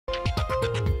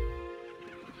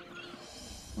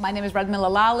My name is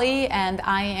Radmila, and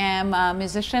I am a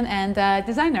musician and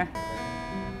designer.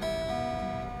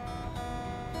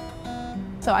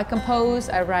 So I compose,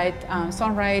 I write,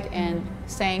 songwrite, and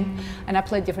sing, and I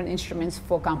play different instruments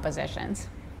for compositions.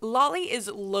 Lolly is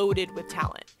loaded with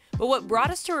talent, but what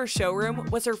brought us to her showroom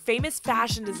was her famous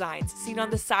fashion designs seen on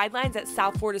the sidelines at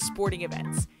South Florida sporting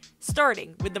events,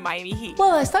 starting with the Miami Heat.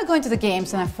 Well, I started going to the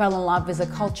games and I fell in love with the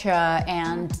culture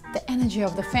and the energy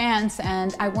of the fans,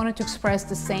 and I wanted to express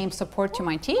the same support to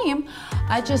my team.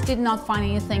 I just did not find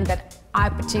anything that I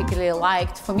particularly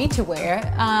liked for me to wear,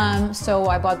 so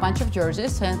I bought a bunch of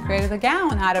jerseys and created a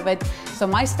gown out of it. So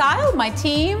my style, my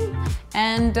team,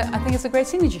 and I think it's a great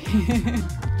synergy.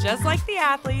 Just like the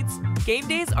athletes, game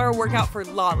days are a workout for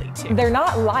Lolly too. They're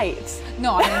not light.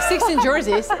 No, I mean 16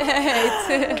 jerseys.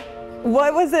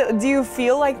 What was it? Do you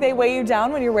feel like they weigh you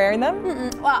down when you're wearing them?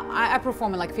 Well, I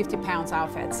perform in like 50 pounds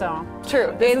outfit, so.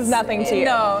 True, this is nothing to you.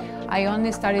 No, I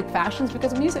only started fashions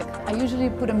because of music. I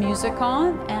usually put a music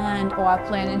on or I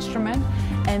play an instrument,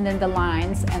 and then the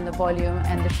lines and the volume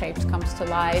and the shapes comes to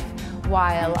life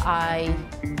while I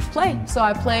play. So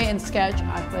I play and sketch,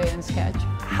 I play and sketch.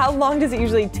 How long does it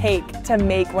usually take to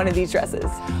make one of these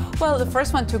dresses? Well, the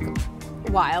first one took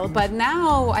a while, but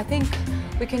now I think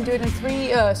we can do it in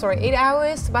 8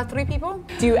 hours, about 3 people.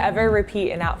 Do you ever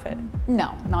repeat an outfit?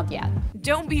 No, not yet.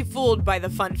 Don't be fooled by the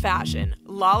fun fashion.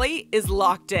 Lolly is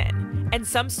locked in, and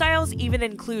some styles even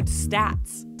include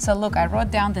stats. So look, I wrote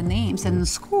down the names and the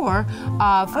score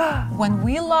of when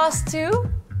we lost to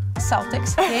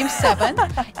Celtics, Game 7,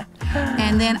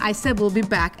 and then I said we'll be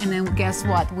back, and then guess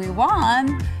what? We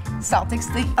won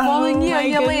Celtics the following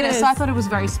year later, so I thought it was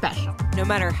very special. No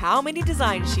matter how many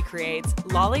designs she creates,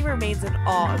 Lolly remains in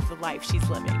awe of the life she's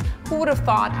living. Who would have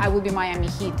thought I would be Miami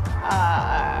Heat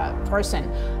person?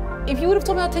 If you would have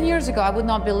told me that 10 years ago, I would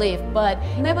not believe, but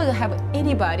never have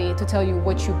anybody to tell you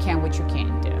what you can, what you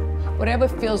can't do. Whatever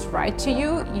feels right to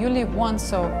you, you live once,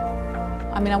 so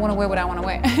I mean, I want to wear what I want to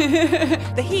wear.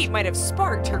 The Heat might have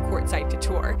sparked her courtside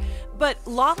couture, but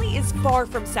Lolly is far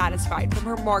from satisfied from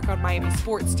her mark on Miami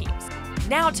sports teams,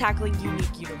 now tackling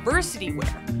unique university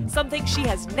wear, something she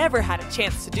has never had a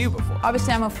chance to do before.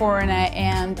 Obviously, I'm a foreigner,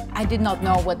 and I did not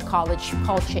know what college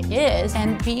culture is,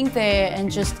 and being there and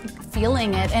just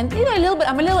feeling it, and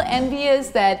I'm a little envious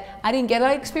that I didn't get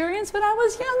that experience when I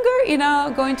was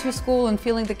younger, going to school and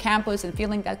feeling the campus and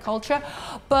feeling that culture.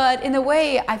 But in a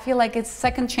way, I feel like it's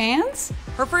second chance.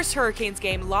 Her first Hurricanes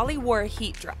game, Lolly wore a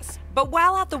Heat dress. But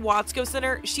while at the Watsco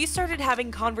Center, she started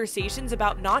having conversations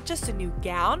about not just a new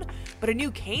gown, but a new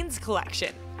Canes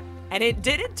collection. And it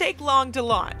didn't take long to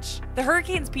launch. The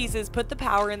Hurricanes pieces put the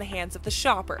power in the hands of the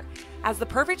shopper, as the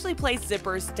perfectly placed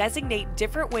zippers designate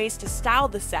different ways to style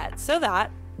the set so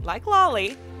that, like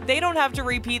Lolly, they don't have to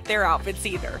repeat their outfits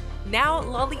either. Now,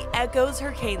 Lolly echoes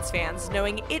her Canes fans,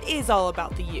 knowing it is all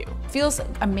about the U. Feels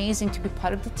amazing to be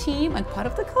part of the team and part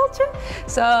of the culture,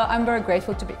 so I'm very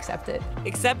grateful to be accepted.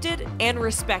 Accepted and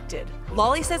respected.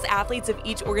 Lolly says athletes of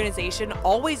each organization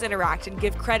always interact and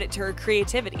give credit to her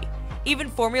creativity. Even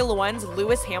Formula One's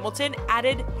Lewis Hamilton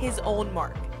added his own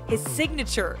mark, his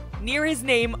signature, near his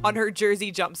name on her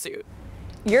jersey jumpsuit.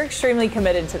 You're extremely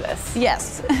committed to this.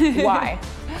 Yes. Why?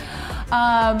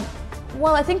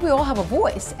 Well, I think we all have a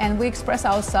voice, and we express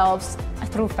ourselves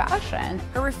through fashion.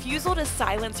 Her refusal to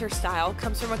silence her style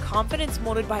comes from a confidence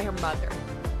molded by her mother,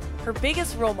 her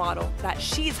biggest role model that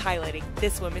she's highlighting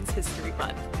this Women's History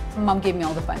Month. Mom gave me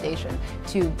all the foundation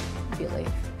to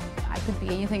believe I could be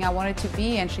anything I wanted to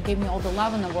be, and she gave me all the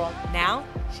love in the world. Now,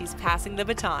 she's passing the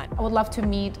baton. I would love to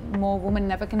meet more women.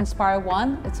 Never can inspire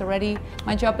one. It's already,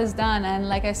 my job is done. And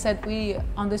like I said, we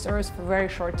on this earth for a very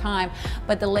short time,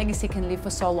 but the legacy can live for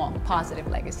so long, positive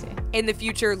legacy. In the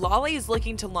future, Lolly is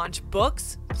looking to launch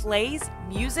books, plays,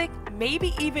 music,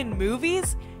 maybe even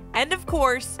movies, and of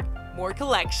course, more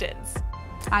collections.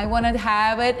 I want to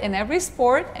have it in every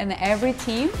sport and every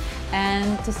team,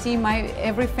 and to see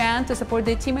every fan to support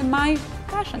their team in my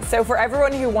fashion. So for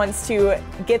everyone who wants to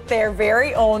get their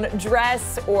very own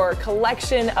dress or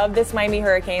collection of this Miami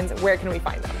Hurricanes, where can we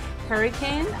find them?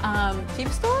 Hurricane team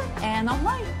store and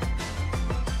online.